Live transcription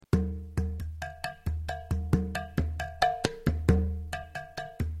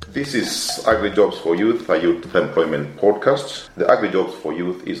This is AgriJobs for Youth, a youth employment podcast. The AgriJobs for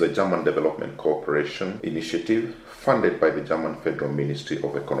Youth is a German development cooperation initiative funded by the German Federal Ministry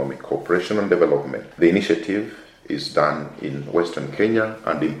of Economic Cooperation and Development. The initiative is done in Western Kenya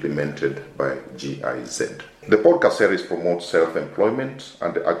and implemented by GIZ. The podcast series promotes self-employment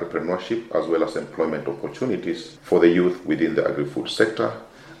and entrepreneurship as well as employment opportunities for the youth within the agri-food sector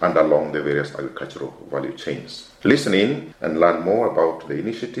and along the various agricultural value chains. Listen in and learn more about the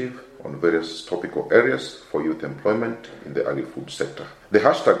initiative on various topical areas for youth employment in the agri-food sector. The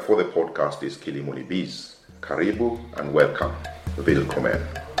hashtag for the podcast is KilimoNiBiz. Karibu and welcome. Willkommen.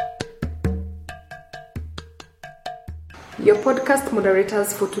 Your podcast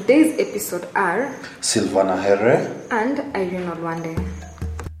moderators for today's episode are Silvana Herre and Irene Olwande.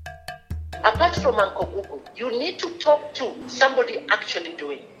 Apart from Uncle Google, you need to talk to somebody actually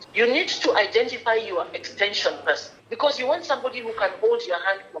doing it. You need to identify your extension person because you want somebody who can hold your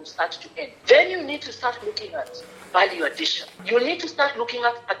hand from start to end. Then you need to start looking at value addition. You need to start looking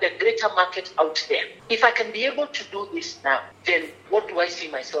at the greater market out there. If I can be able to do this now, then what do I see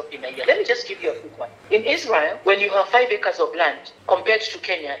myself in a year? Let me just give you a quick one. In Israel, when you have 5 acres of land compared to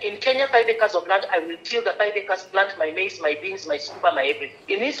Kenya, in Kenya, 5 acres of land, I will till the 5 acres, plant my maize, my beans, my super, my everything.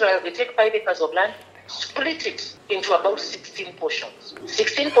 In Israel, they take 5 acres of land, split it into about 16 portions.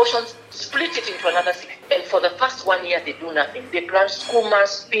 16 portions, split it into another 6. And for the first 1 year, they do nothing. They plant skuma,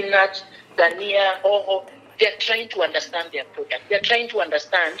 spinach, dania, hoho. They're trying to understand their product. They're trying to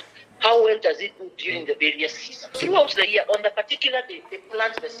understand how well does it do during the various seasons. Throughout the year, on the particular day, they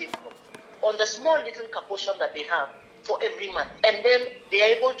plant the same crop. On the small little portion that they have for every month. And then they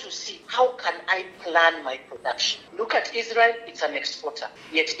are able to see, how can I plan my production? Look at Israel, it's an exporter.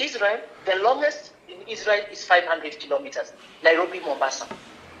 Yet Israel, the longest in Israel is 500 kilometers. Nairobi, Mombasa.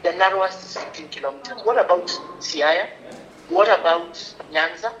 The narrowest is 15 kilometers. What about Siaya? What about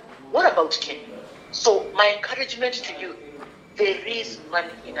Nyanza? What about Kenya? So my encouragement to you, there is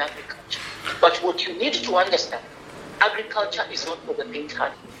money in agriculture. But what you need to understand, agriculture is not for the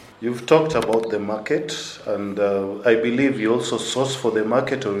faint-hearted. You've talked about the market, and I believe you also source for the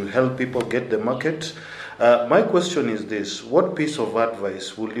market or you help people get the market. My question is this: what piece of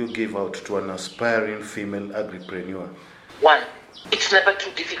advice will you give out to an aspiring female agripreneur? 1, it's never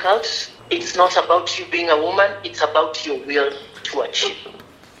too difficult. It's not about you being a woman, it's about your will to achieve.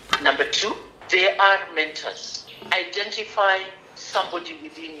 Number 2, there are mentors. Identify somebody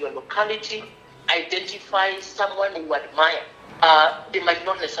within your locality. Identify someone you admire. They might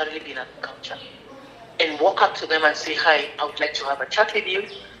not necessarily be in agriculture. And walk up to them and say, hi, I would like to have a chat with you.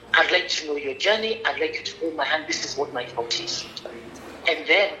 I'd like to know your journey. I'd like you to hold my hand. This is what my thought is. And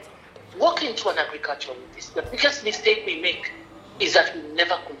then walk into an agricultural office. The biggest mistake we make is that we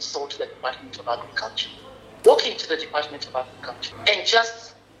never consult the Department of Agriculture. Walk into the Department of Agriculture and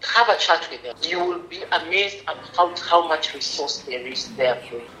just have a chat with them. You will be amazed at how much resource there is there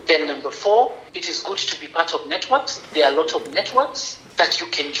for you. Then number 4, it is good to be part of networks. There are a lot of networks that you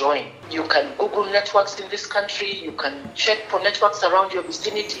can join. You can Google networks in this country. You can check for networks around your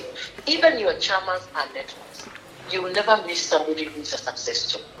vicinity. Even your chairmans are networks. You will never miss somebody who is a success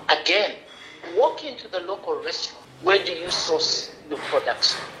story. Again, walk into the local restaurant. Where do you source your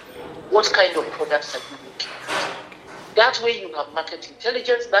products? What kind of products are you looking at? That way you have market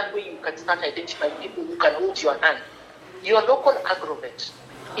intelligence. That way you can start identifying people who can hold your hand. Your local agrovet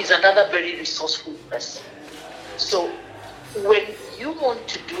is another very resourceful person. So when you want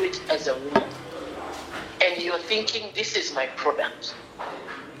to do it as a woman and you're thinking, this is my product,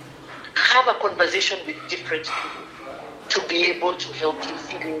 have a conversation with different people to be able to help you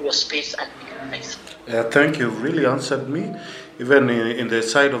fill in your space and be nice. Thank you. Really answered me, even in the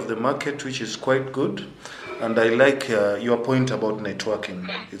side of the market, which is quite good. And I like your point about networking.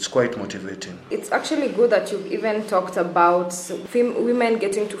 It's quite motivating. It's actually good that you've even talked about women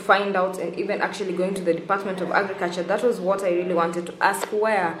getting to find out and even actually going to the Department of Agriculture. That was what I really wanted to ask.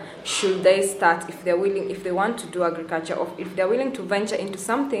 Where should they start if they're willing, if they want to do agriculture, or if they're willing to venture into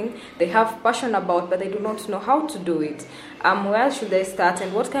something they have passion about but they do not know how to do it? Where should they start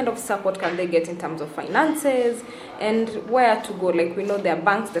and what kind of support can they get in terms of finances and where to go? Like we know there are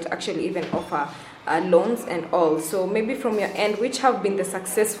banks that actually even offer loans and all. So maybe from your end, which have been the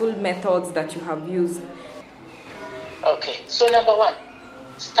successful methods that you have used? Okay, so number 1,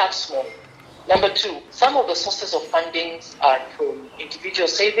 start small. Number 2, some of the sources of funding are from individual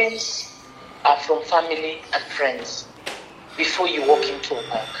savings, are from family and friends before you walk into a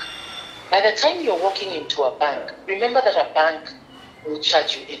bank. By the time you're walking into a bank, remember that a bank will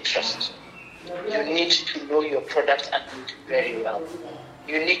charge you interest. You need to know your product and do it very well.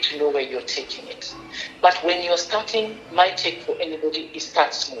 you need to know where you're taking it. But when you're starting, my take for anybody is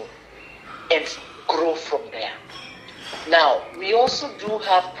start small and grow from there. Now, we also do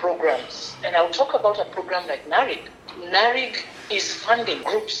have programs, and I'll talk about a program like NARIG. NARIG is funding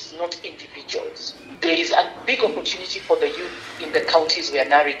groups, not individuals. There is a big opportunity for the youth in the counties where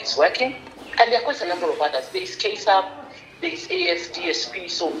NARIG is working, and there are quite a number of others. There is KSAP, there is ASDSP,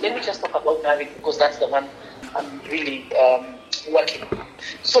 so let me just talk about NARIG because that's the one I'm really working on.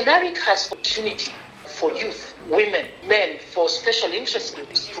 So NARIG has opportunity for youth, women, men, for special interest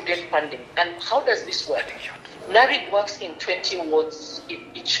groups to get funding. And how does this work? NARIG works in 20 wards in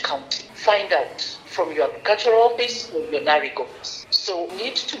each county. Find out from your agricultural office or your NARIG office. So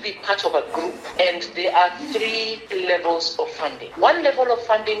need to be part of a group, and there are 3 levels of funding. One level of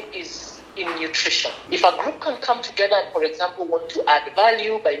funding is in nutrition. If a group can come together and, for example, want to add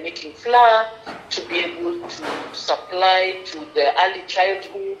value by making flour to be able to supply to the early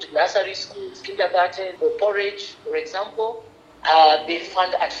childhood, nursery schools, kindergarten, or porridge, for example, they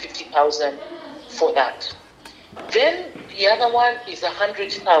fund at 50,000 for that. Then the other one is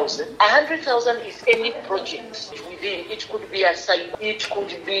 100,000. 100,000 is any project within. It could be a site, it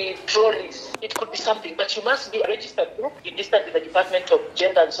could be trolleys, it could be something, but you must be a registered group, registered with the Department of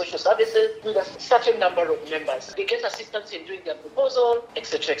Gender and Social Services with a certain number of members. They get assistance in doing their proposal,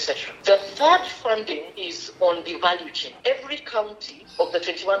 etc., etc. The third funding is on the value chain. Every county of the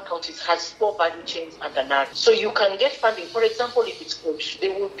 21 counties has 4 value chains under NARIG. So you can get funding. For example, if it's poultry, they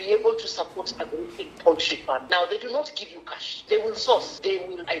will be able to support a group in poultry farm. Now, they do not give you cash. They will source. They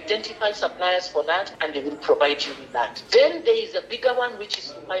will identify suppliers for that, and they will provide you with that. Then there is a bigger one, which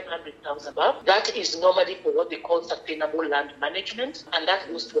is 500,000. That is normally for what they call sustainable land management, and that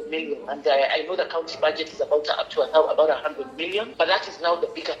goes to $1 million. And I know the county budget is about 100 million, but that is now the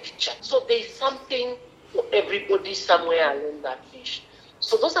bigger picture. So there is something for everybody somewhere along that fish.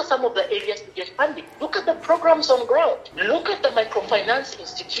 So those are some of the areas to get funding. Look at the programs on ground. Look at the microfinance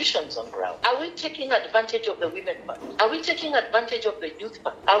institutions on ground. Are we taking advantage of the Women Fund? Are we taking advantage of the Youth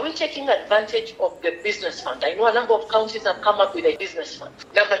Fund? Are we taking advantage of the Business Fund? I know a number of counties have come up with a Business Fund.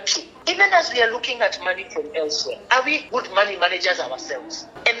 Number 2, even as we are looking at money from elsewhere, are we good money managers ourselves?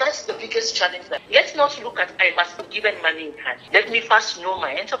 And that's the biggest challenge. Let's not look at, I must be given money in hand. Let me first know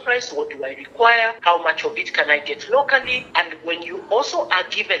my enterprise. What do I require? How much of it can I get locally? And when you also are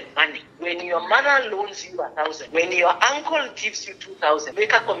given money, when your mother loans you 1,000, when your uncle gives you 2,000,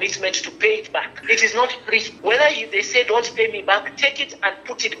 make a commitment to pay it back. It is not free. Whether they say don't pay me back, take it and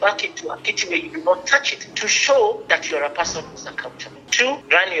put it back into a kitty where you do not touch it, to show that you're a person who's accountable. 2,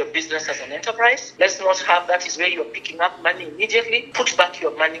 run your business as an enterprise. Let's not have that is where you're picking up money immediately. Put back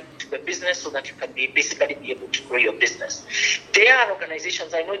your money to the business so that you can basically be able to grow your business. There are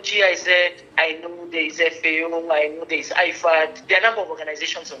organizations, I know GIZ, I know there is FAO, I know there is IFAD. There are a number of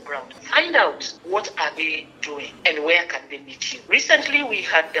organizations on ground. Find out what are they doing and where can they meet you. Recently, we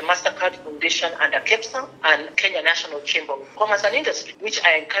had the MasterCard Foundation under KEPSA and Kenya National Chamber of Commerce and Industry, which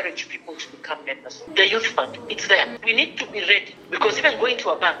I encourage people to become members of. The Youth Fund, it's there. We need to be ready, because even going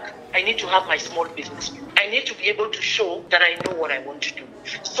to a bank, I need to have my small business. I need to be able to show that I know what I want to do.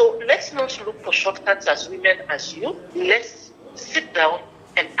 So let's not look for shortcuts as women, as you. Let's sit down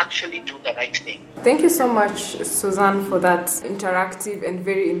and actually do the right thing. Thank you so much, Suzanne, for that interactive and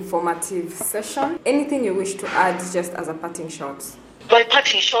very informative session. Anything you wish to add just as a parting shot? My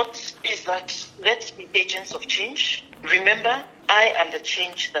parting shot is that let's be agents of change. Remember, I am the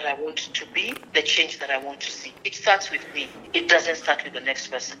change that I want to be, the change that I want to see. It starts with me. It doesn't start with the next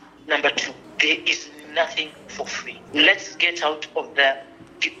person. Number 2, there is nothing for free. Let's get out of the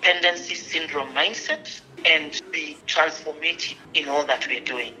dependency syndrome mindset and be transformative in all that we're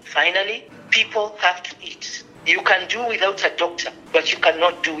doing. Finally, people have to eat. You can do without a doctor, but you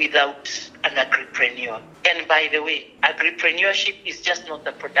cannot do without an agripreneur. And by the way, agripreneurship is just not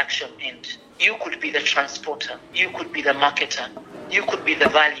the production end. You could be the transporter, you could be the marketer, you could be the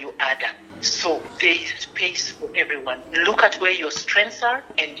value adder. So there is space for everyone. Look at where your strengths are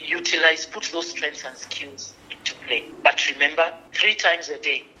and put those strengths and skills into play. But remember, 3 times a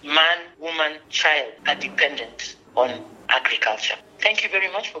day, man, woman, child are dependent on agriculture. Thank you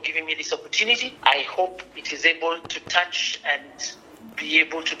very much for giving me this opportunity. I hope it is able to touch and be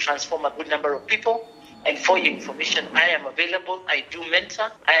able to transform a good number of people. And for your information, I am available. I do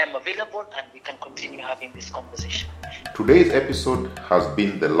mentor. I am available, and we can continue having this conversation. Today's episode has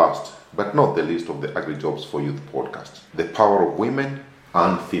been the last, but not the least, of the AgriJobs for Youth podcast. The power of women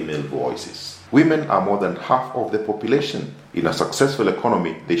and female voices. Women are more than half of the population. In a successful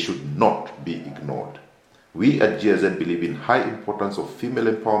economy, they should not be ignored. We at GIZ believe in high importance of female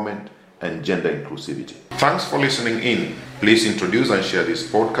empowerment, and gender inclusivity. Thanks for listening in. Please introduce and share this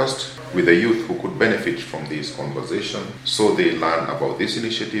podcast with the youth who could benefit from this conversation so they learn about this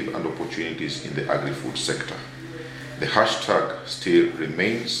initiative and opportunities in the agri-food sector. The hashtag still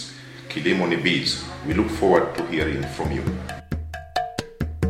remains Kilimo ni Biz. We look forward to hearing from you.